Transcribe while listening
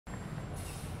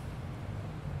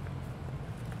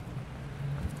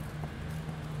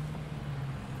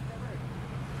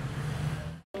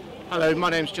Hello, my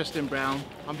name's Justin Brown.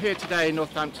 I'm here today in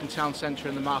Northampton Town Centre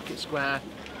in the Market Square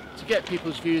to get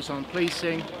people's views on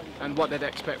policing and what they'd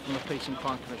expect from a Police and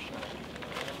Crime Commissioner.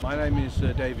 My name is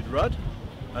David Rudd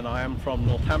and I am from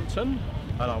Northampton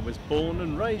and I was born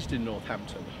and raised in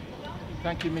Northampton.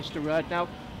 Thank you, Mr. Rudd. Now,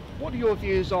 what are your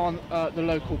views on the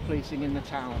local policing in the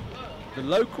town? The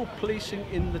local policing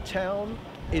in the town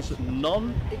is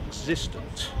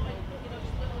non-existent.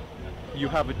 You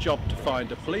have a job to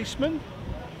find a policeman.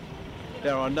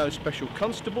 There are no special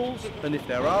constables, and if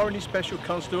there are any special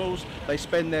constables, they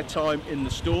spend their time in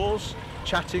the stores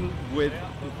chatting with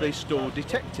the store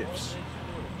detectives.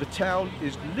 The town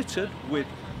is littered with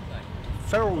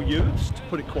feral youths, to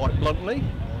put it quite bluntly,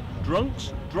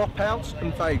 drunks, dropouts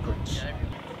and vagrants.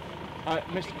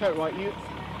 Mr. Coatwright,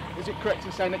 is it correct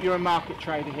in saying that you're a market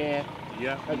trader here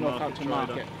at Northampton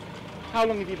Market? How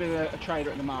long have you been a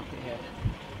trader at the market here?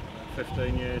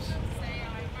 15 years.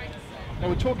 Now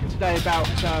we're talking today about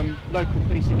local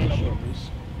policing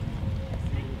issues.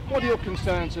 What are your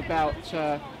concerns about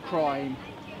crime?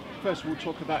 First of all,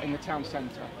 talk about in the town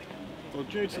centre. Well,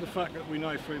 due to the fact that we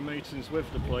know through meetings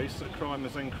with the police that crime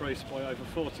has increased by over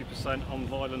 40% on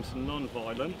violent and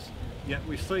non-violent, yet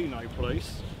we see no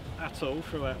police at all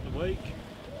throughout the week,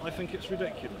 I think it's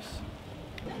ridiculous.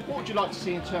 What would you like to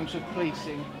see in terms of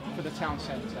policing for the town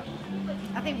centre?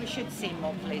 I think we should see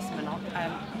more policemen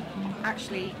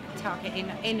actually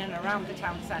targeting in and around the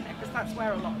town centre, because that's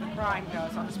where a lot of the crime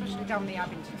goes on, especially down the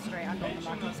Abington Street and on the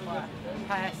Market Square.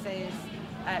 Purses,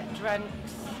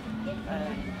 drunks,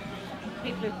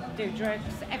 people who do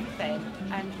drugs, everything,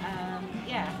 and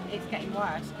yeah, it's getting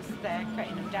worse because they're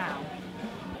cutting them down.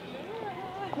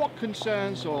 What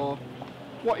concerns or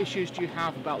what issues do you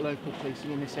have about local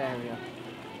policing in this area?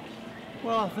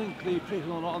 Well, I think the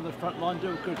people on the front line do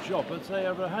a good job, but they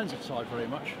have their hands are tied very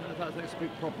much. That's a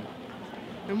big problem.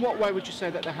 In what way would you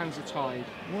say that their hands are tied?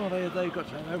 Well, they've got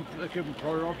to, they're given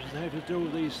priorities. They have to do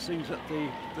all these things that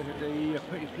the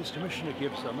police commissioner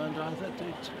gives them, and I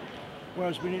think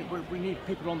whereas we need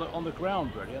people on the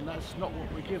ground really, and that's not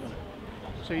what we're given.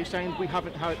 So you're saying we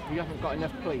haven't got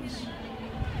enough police?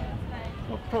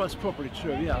 Well, that's probably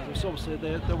true. Yeah, it's obviously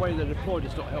the way they're deployed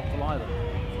is not helpful either.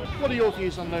 What are your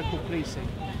views on local policing?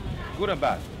 Good and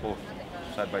bad, both,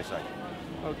 side by side.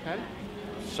 Okay.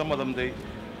 Some of them, they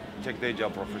take their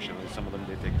job professionally, some of them,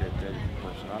 they take their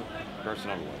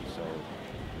personal way. So,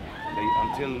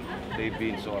 until they've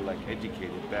been sort of like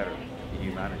educated better,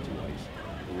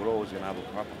 humanity-wise, we're always going to have a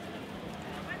problem.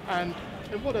 And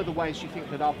in what other ways do you think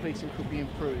that our policing could be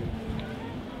improved?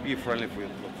 Be friendly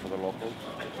for the locals.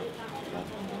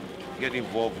 Get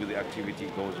involved with the activity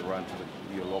goes around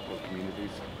to your local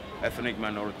communities. Ethnic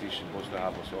minorities are supposed to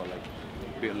have a sort of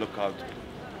like be a lookout,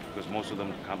 because most of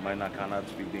them cannot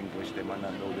speak English, they might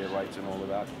not know their rights and all of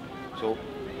that. So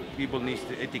people need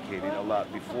to educate it a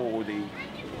lot before the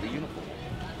uniform.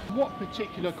 What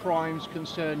particular crimes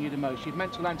concern you the most? You've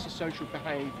mental antisocial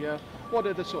behaviour. What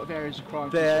are the sort of areas of crime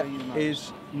concern you the most? There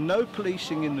is no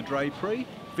policing in the drapery.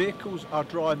 Vehicles are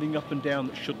driving up and down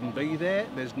that shouldn't be there.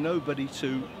 There's nobody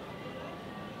to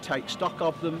take stock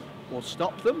of them or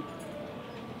stop them.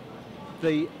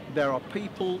 There are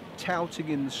people touting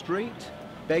in the street,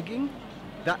 begging.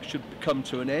 That should come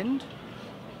to an end.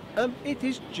 It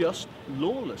is just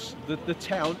lawless. The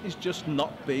town is just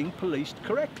not being policed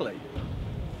correctly.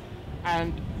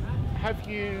 And have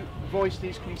you voiced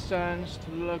these concerns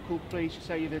to the local police? You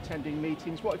say you're attending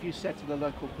meetings. What have you said to the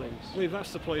local police? We've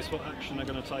asked the police what action they're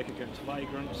going to take against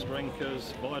vagrants,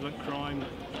 drinkers, violent crime.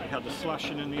 We had the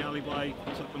slashing in the alleyway.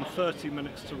 It took them 30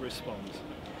 minutes to respond.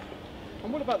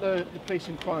 And what about the Police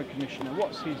and Crime Commissioner?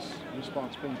 What's his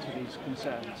response been to these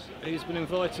concerns? He's been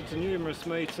invited to numerous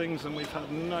meetings and we've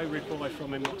had no reply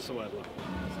from him whatsoever.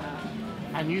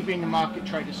 And you being a market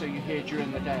trader, so you're here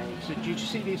during the day. So do you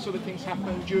see these sort of things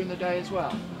happen during the day as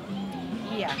well?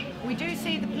 Yeah, we do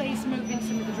see the police moving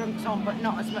some of the drunks on, but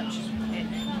not as much as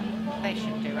they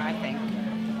should do, I think.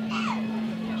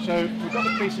 So we've got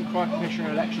the Police and Crime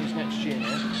Commissioner elections next year.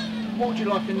 What would you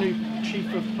like a new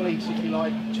Chief of Police, if you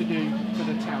like, to do for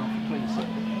the town for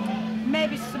policing?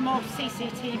 Maybe some more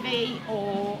CCTV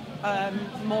or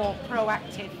more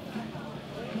proactive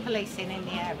policing in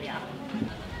the area.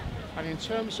 And in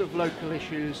terms of local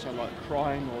issues, so like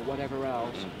crime or whatever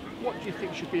else, what do you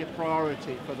think should be a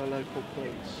priority for the local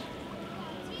police?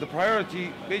 The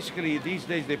priority, basically these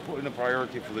days they put in a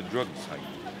priority for the drug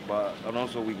side, and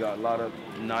also we got a lot of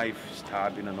knife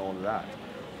stabbing and all of that.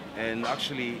 And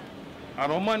actually, I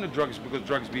don't mind the drugs because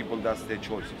drugs people, that's their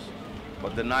choices.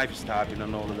 But the knife stabbing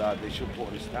and all of that, they should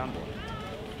put a stamp on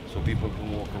it, so people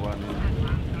can walk around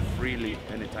freely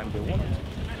anytime they want to.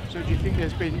 So do you think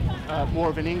there's been more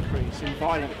of an increase in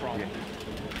violent crime?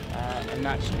 Yeah. And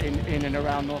that's in and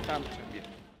around Northampton?